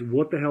guys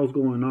what the hell's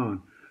going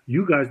on.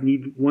 You guys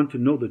want to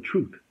know the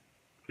truth,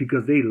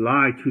 because they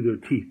lie to their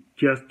teeth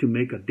just to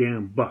make a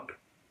damn buck.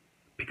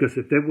 Because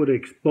if they would have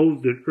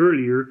exposed it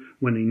earlier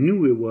when they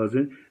knew it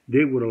wasn't,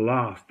 they would have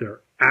lost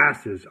their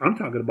asses. I'm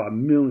talking about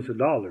millions of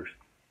dollars.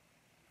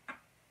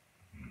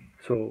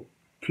 So,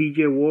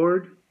 TJ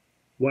Ward,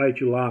 why did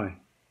you lie?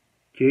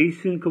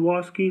 Jason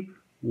Kowalski,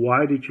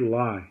 why did you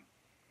lie?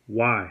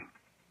 Why?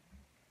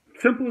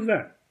 Simple as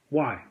that.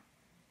 Why?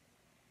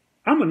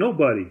 I'm a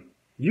nobody.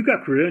 You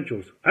got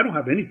credentials. I don't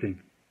have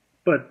anything.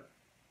 But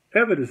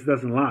evidence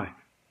doesn't lie.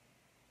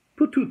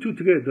 Put two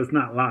together does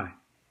not lie.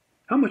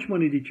 How much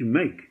money did you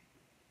make?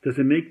 Did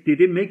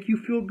it make you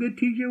feel good,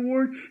 TJ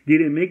Ward?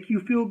 Did it make you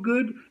feel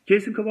good,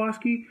 Jason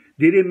Kowalski?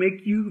 Did it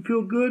make you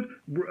feel good,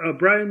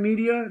 Brian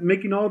Media,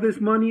 making all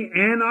this money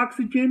and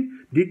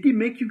Oxygen? Did it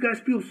make you guys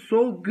feel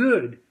so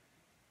good,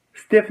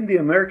 stiffing the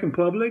American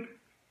public?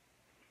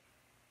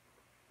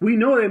 We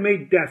know they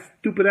made that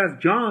stupid ass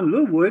John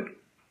Ludwick,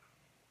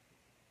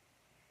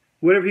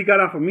 whatever he got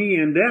off of me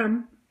and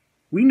them.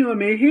 We know it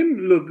made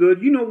him look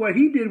good. You know what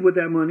he did with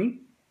that money.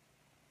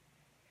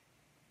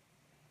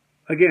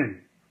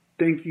 Again,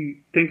 thank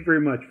you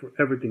very much for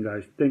everything,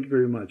 guys. Thank you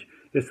very much.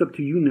 It's up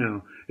to you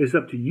now. It's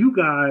up to you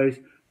guys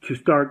to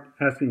start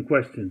asking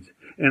questions.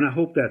 And I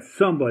hope that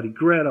somebody,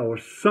 Greta or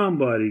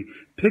somebody,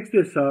 picks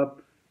this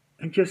up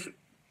and just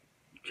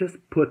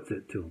puts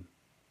it to them.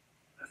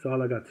 That's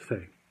all I got to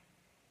say.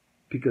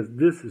 Because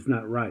this is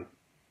not right.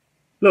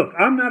 Look,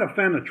 I'm not a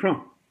fan of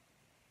Trump.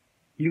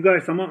 You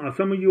guys, some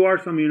of you are,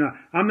 some of you not.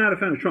 I'm not a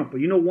fan of Trump.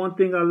 But you know one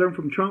thing I learned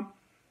from Trump?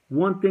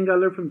 One thing I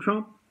learned from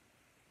Trump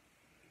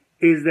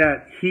is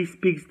that he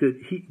speaks that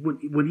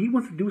when he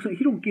wants to do something,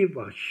 he don't give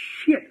a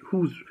shit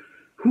who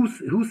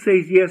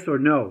says yes or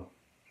no.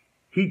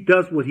 He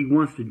does what he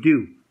wants to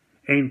do.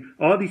 And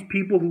all these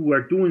people who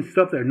are doing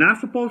stuff they're not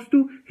supposed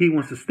to, he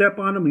wants to step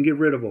on them and get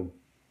rid of them.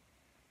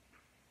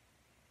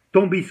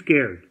 Don't be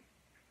scared.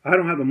 I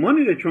don't have the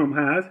money that Trump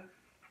has,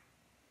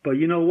 but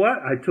you know what?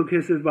 I took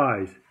his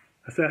advice.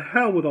 I said,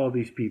 hell with all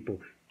these people.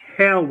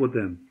 Hell with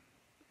them.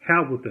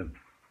 Hell with them.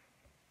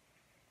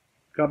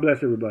 God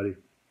bless everybody.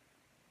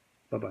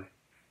 Bye-bye.